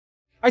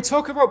I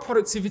talk about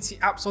productivity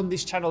apps on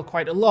this channel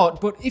quite a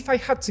lot, but if I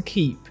had to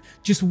keep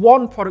just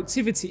one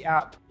productivity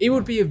app, it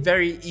would be a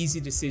very easy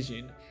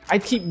decision.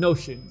 I'd keep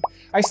Notion.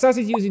 I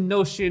started using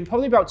Notion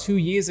probably about 2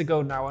 years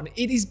ago now, and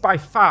it is by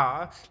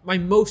far my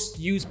most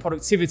used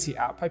productivity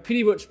app. I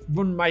pretty much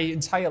run my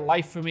entire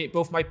life from it,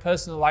 both my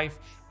personal life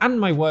and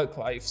my work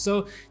life.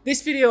 So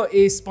this video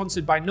is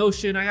sponsored by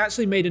Notion. I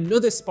actually made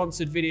another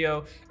sponsored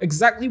video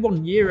exactly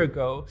 1 year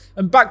ago,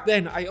 and back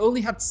then I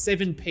only had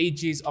 7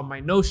 pages on my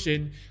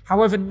Notion.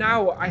 However,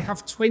 now I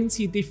have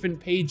 20 different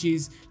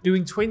pages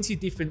doing 20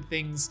 different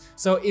things.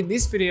 So in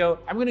this video,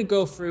 I'm gonna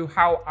go through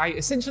how I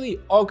essentially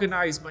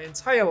organize my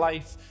entire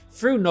life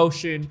through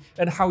Notion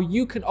and how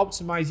you can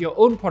optimize your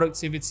own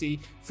productivity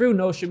through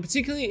Notion,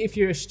 particularly if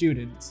you're a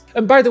student.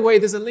 And by the way,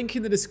 there's a link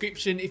in the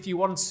description if you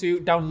want to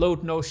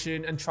download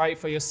Notion and try it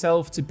for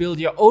yourself to build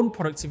your own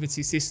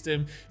productivity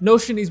system.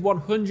 Notion is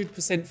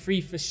 100%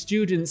 free for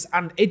students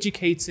and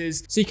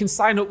educators, so you can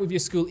sign up with your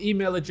school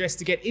email address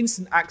to get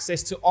instant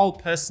access to all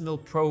personal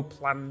pro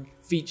plan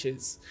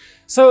features.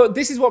 So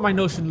this is what my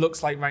Notion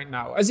looks like right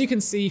now. As you can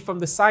see from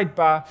the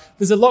sidebar,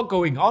 there's a lot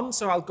going on,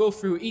 so I'll go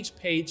through each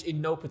page in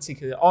no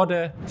particular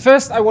order.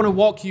 First, I want to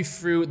walk you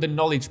through the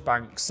knowledge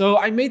bank. So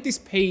I made this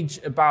page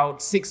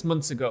about 6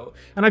 months ago,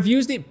 and I've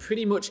used it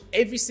pretty much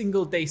every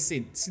single day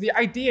since. The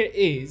idea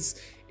is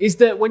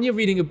that when you're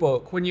reading a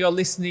book, when you're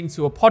listening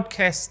to a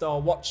podcast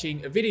or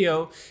watching a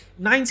video,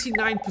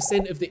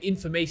 99% of the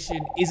information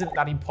isn't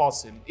that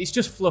important. It's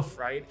just fluff,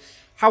 right?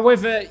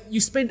 However, you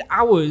spend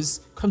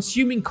hours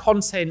consuming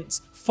content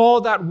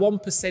for that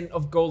 1%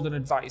 of golden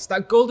advice,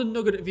 that golden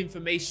nugget of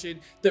information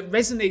that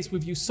resonates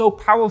with you so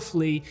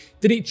powerfully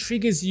that it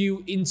triggers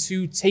you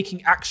into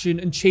taking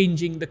action and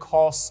changing the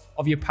course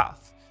of your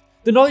path.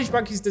 The knowledge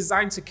bank is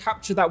designed to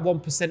capture that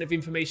 1% of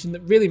information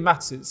that really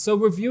matters. So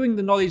reviewing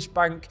the knowledge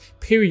bank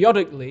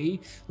periodically,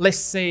 let's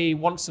say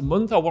once a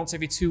month or once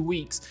every 2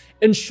 weeks,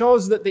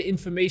 ensures that the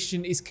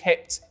information is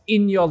kept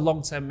in your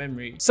long-term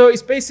memory. So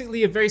it's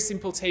basically a very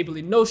simple table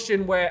in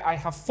Notion where I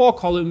have 4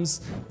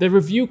 columns. The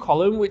review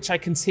column, which I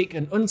can tick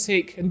and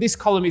untick, and this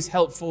column is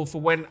helpful for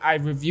when I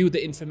review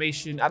the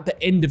information at the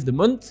end of the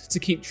month to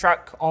keep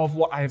track of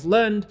what I have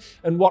learned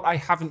and what I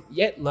haven't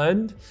yet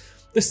learned.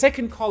 The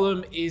second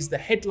column is the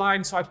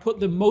headline, so I put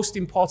the most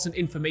important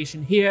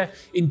information here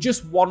in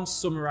just one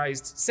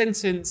summarized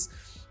sentence.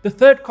 The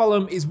third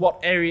column is what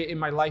area in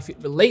my life it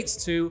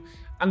relates to,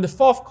 and the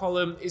fourth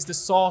column is the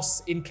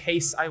source in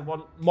case I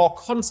want more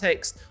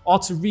context or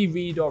to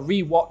reread or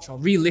rewatch or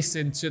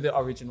re-listen to the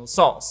original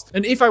source.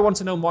 And if I want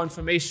to know more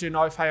information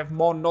or if I have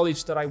more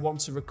knowledge that I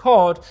want to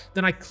record,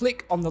 then I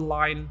click on the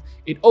line,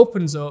 it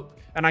opens up,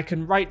 and I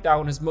can write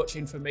down as much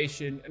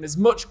information and as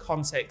much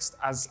context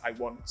as I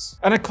want.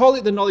 And I call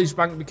it the knowledge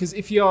bank because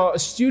if you're a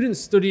student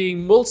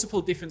studying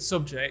multiple different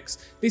subjects,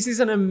 this is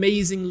an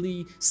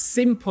amazingly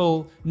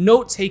simple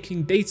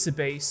note-taking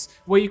database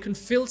where you can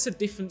filter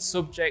different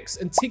subjects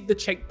and tick the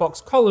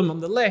checkbox column on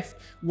the left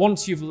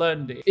once you've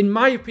learned it. In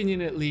my opinion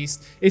at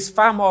least, it's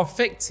far more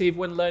effective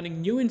when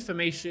learning new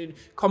information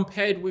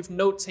compared with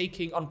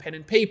note-taking on pen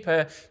and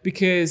paper,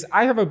 because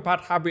I have a bad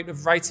habit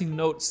of writing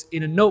notes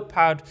in a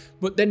notepad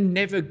but then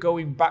never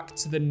going back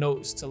to the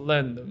notes to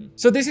learn them.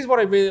 So this is what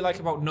I really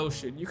like about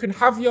Notion. You can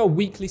have your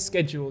weekly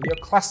schedule, your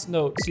class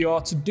notes,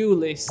 your to-do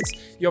lists,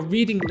 your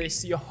reading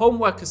lists, your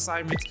homework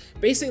assignments,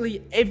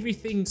 basically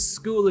everything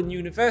school and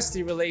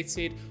university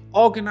related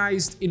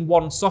organized in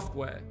one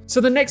software.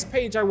 So the next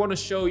page I want to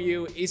show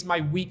you is my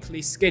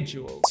weekly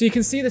schedule. So you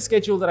can see the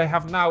schedule that I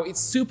have now. It's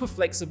super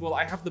flexible.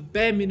 I have the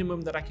bare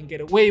minimum that I can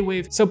get away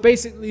with. So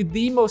basically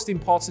the most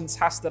important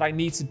task that I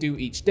need to do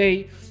each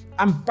day.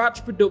 And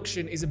batch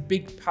production is a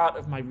big part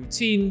of my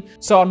routine.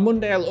 So on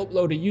Monday, I'll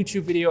upload a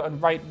YouTube video and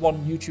write 1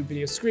 YouTube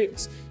video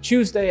script.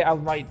 Tuesday, I'll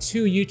write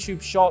 2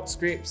 YouTube short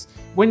scripts.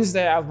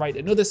 Wednesday, I'll write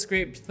another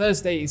script.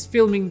 Thursday is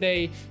filming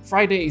day.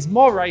 Friday is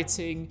more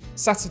writing.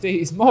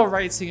 Saturday is more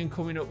writing and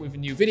coming up with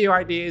new video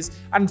ideas.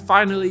 And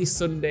finally,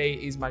 Sunday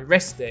is my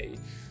rest day.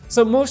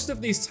 So most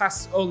of these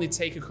tasks only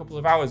take a couple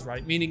of hours,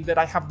 right? Meaning that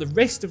I have the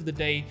rest of the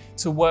day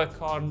to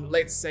work on,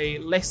 let's say,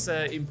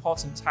 lesser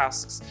important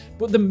tasks.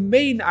 But the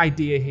main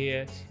idea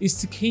here is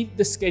to keep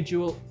the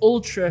schedule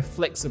ultra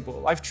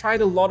flexible. I've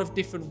tried a lot of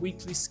different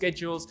weekly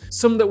schedules,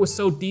 some that were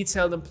so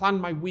detailed and planned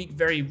my week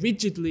very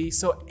rigidly.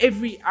 So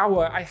every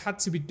hour I had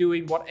to be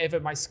doing whatever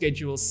my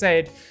schedule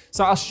said.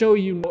 So I'll show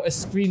you a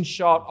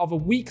screenshot of a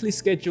weekly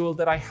schedule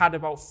that I had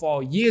about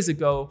 4 years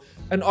ago.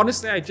 And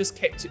honestly, I just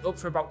kept it up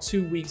for about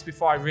 2 weeks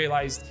before I realized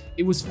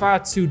it was far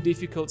too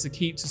difficult to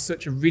keep to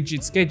such a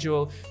rigid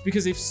schedule,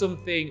 because if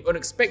something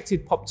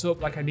unexpected popped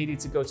up, like I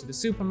needed to go to the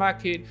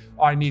supermarket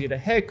or I needed a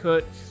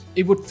haircut,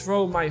 it would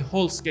throw my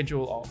whole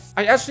schedule off.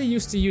 I actually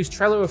used to use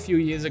Trello a few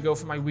years ago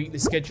for my weekly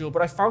schedule,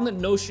 but I found that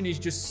Notion is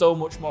just so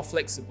much more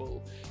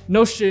flexible.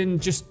 Notion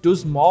just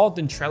does more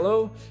than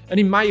Trello, and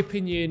in my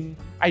opinion,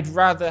 I'd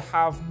rather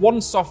have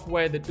one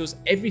software that does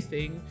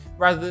everything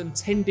rather than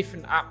 10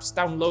 different apps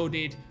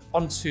downloaded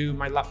onto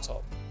my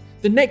laptop.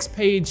 The next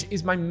page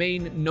is my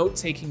main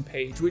note-taking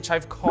page, which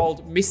I've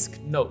called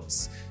Misc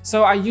Notes.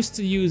 So I used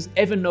to use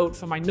Evernote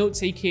for my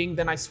note-taking,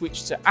 then I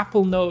switched to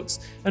Apple Notes,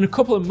 and a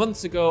couple of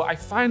months ago, I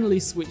finally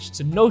switched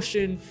to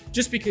Notion,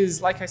 just because,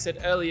 like I said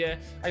earlier,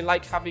 I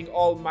like having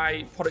all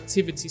my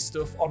productivity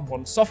stuff on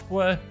one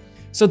software.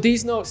 So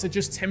these notes are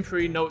just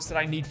temporary notes that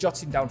I need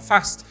jotting down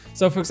fast.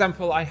 So for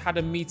example, I had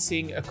a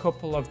meeting a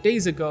couple of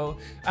days ago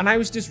and I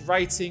was just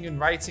writing and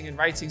writing and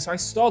writing. So I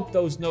stored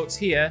those notes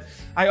here.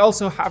 I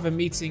also have a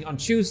meeting on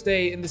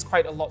Tuesday and there's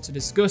quite a lot to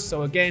discuss.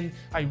 So again,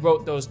 I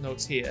wrote those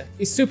notes here.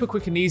 It's super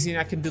quick and easy and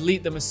I can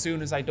delete them as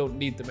soon as I don't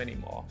need them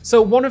anymore. So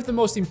one of the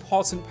most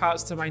important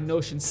parts to my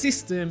Notion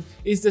system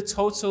is the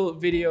total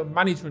video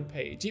management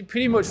page. It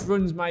pretty much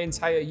runs my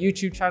entire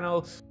YouTube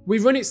channel. We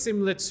run it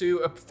similar to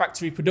a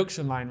factory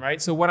production line,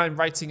 right? So when I'm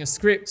writing a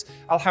script,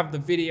 I'll have the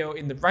video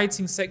in the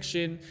writing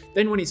section.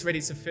 Then when it's ready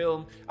to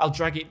film, I'll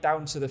drag it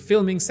down to the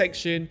filming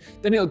section.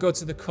 Then it'll go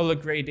to the color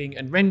grading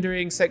and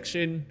rendering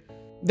section.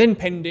 Then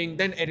pending,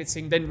 then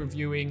editing, then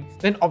reviewing,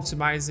 then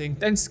optimizing,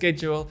 then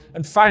schedule,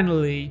 and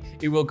finally,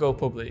 it will go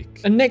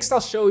public. And next I'll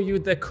show you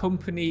the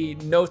company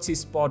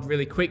notice board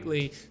really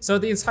quickly. So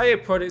the entire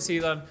Product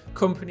Elon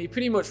company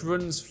pretty much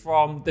runs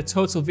from the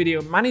total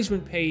video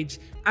management page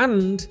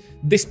and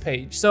this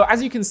page. So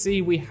as you can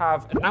see, we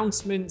have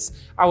announcements,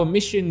 our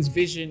missions,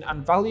 vision,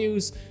 and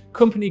values,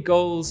 company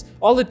goals,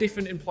 all the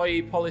different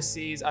employee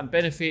policies and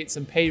benefits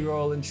and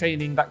payroll and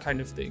training, that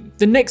kind of thing.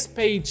 The next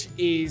page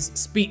is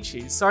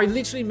speeches. So I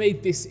literally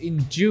made this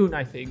in June,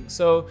 I think.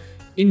 So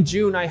in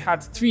June, I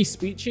had 3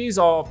 speeches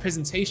or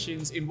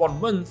presentations in 1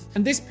 month.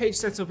 And this page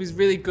setup is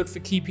really good for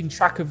keeping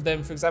track of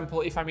them. For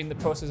example, if I'm in the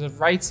process of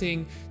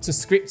writing to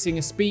scripting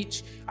a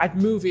speech, I'd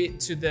move it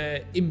to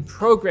the in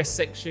progress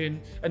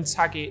section and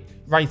tag it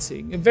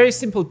writing. A very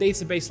simple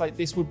database like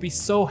this would be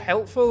so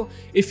helpful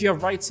if you're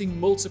writing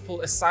multiple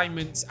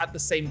assignments at the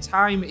same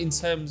time in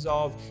terms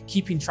of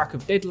keeping track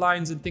of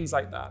deadlines and things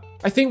like that.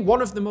 I think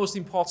one of the most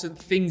important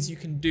things you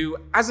can do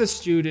as a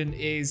student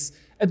is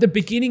at the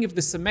beginning of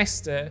the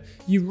semester,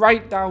 you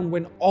write down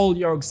when all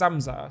your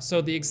exams are.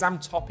 So the exam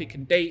topic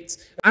and date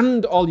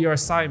and all your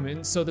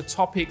assignments. So the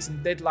topics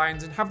and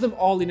deadlines, and have them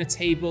all in a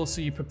table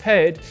so you're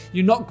prepared.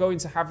 You're not going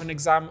to have an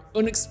exam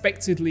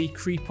unexpectedly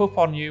creep up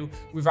on you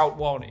without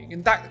warning.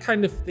 And that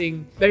kind of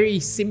thing, very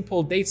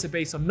simple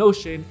database on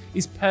Notion,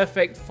 is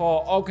perfect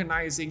for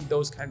organizing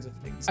those kinds of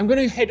things. I'm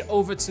going to head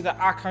over to the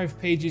archive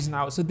pages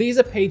now. So these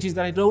are pages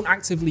that I don't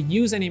actively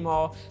use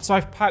anymore. So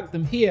I've parked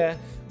them here.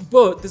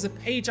 But there's a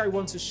page I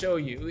want to show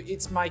you.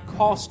 It's my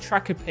course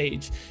tracker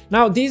page.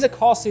 Now, these are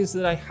courses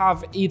that I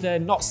have either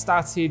not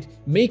started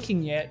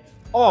making yet,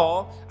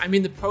 or I'm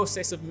in the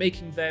process of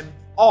making them,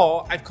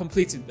 or I've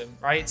completed them,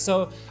 right?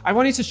 So I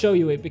wanted to show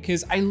you it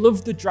because I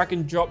love the drag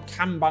and drop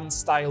Kanban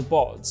style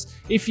boards.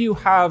 If you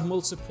have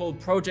multiple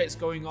projects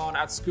going on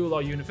at school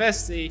or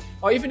university,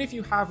 or even if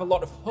you have a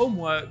lot of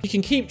homework, you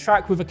can keep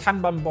track with a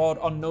Kanban board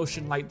on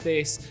Notion like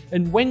this.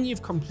 And when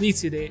you've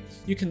completed it,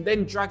 you can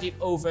then drag it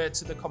over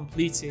to the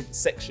completed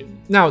section.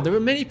 Now, there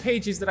are many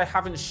pages that I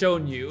haven't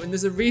shown you, and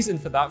there's a reason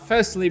for that.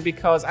 Firstly,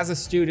 because as a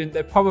student,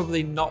 they're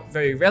probably not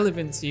very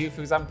relevant to you.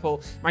 For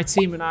example, my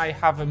team and I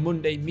have a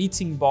Monday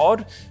meeting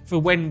board for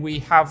when we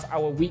have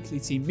our weekly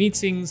team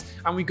meetings,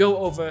 and we go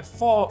over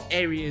 4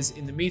 areas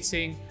in the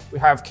meeting. We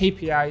have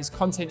KPIs,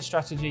 content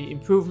strategy,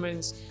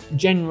 improvements,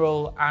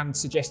 general and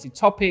suggested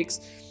topics.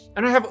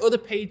 And I have other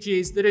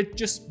pages that are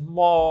just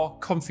more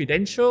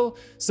confidential,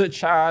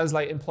 such as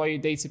like employee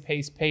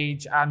database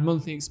page and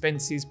monthly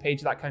expenses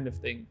page, that kind of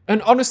thing.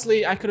 And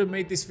honestly, I could have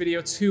made this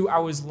video 2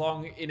 hours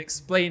long in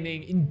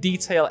explaining in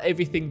detail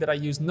everything that I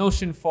use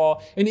Notion for.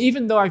 And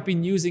even though I've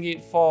been using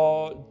it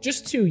for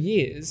just 2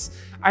 years,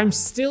 I'm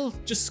still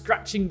just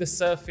scratching the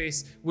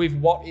surface with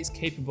what it's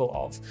capable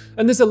of.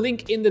 And there's a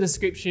link in the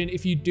description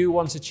if you do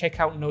want to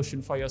check out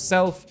Notion for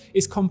yourself.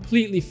 It's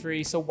completely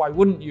free, so why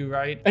wouldn't you,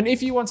 right? And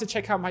if you want to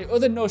check out my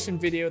other Notion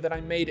video that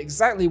I made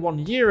exactly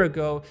 1 year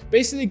ago,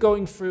 basically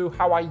going through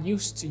how I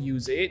used to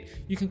use it,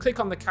 you can click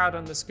on the card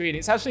on the screen.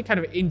 It's actually kind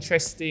of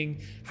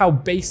interesting how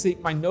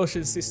basic my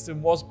Notion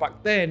system was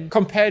back then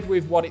compared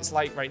with what it's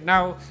like right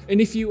now. And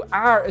if you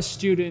are a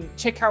student,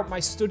 check out my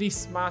Study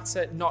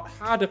Smarter, Not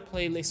Harder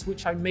playlist,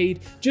 which I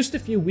made just a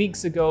few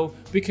weeks ago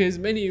because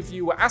many of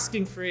you were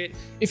asking for it.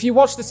 If you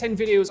watch the 10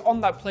 videos on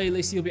that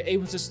playlist, you'll be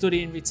able to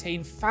study and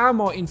retain far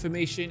more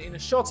information in a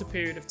shorter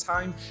period of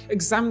time.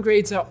 Exam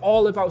grades are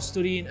all about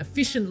studying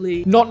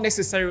efficiently, not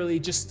necessarily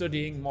just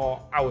studying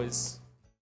more hours.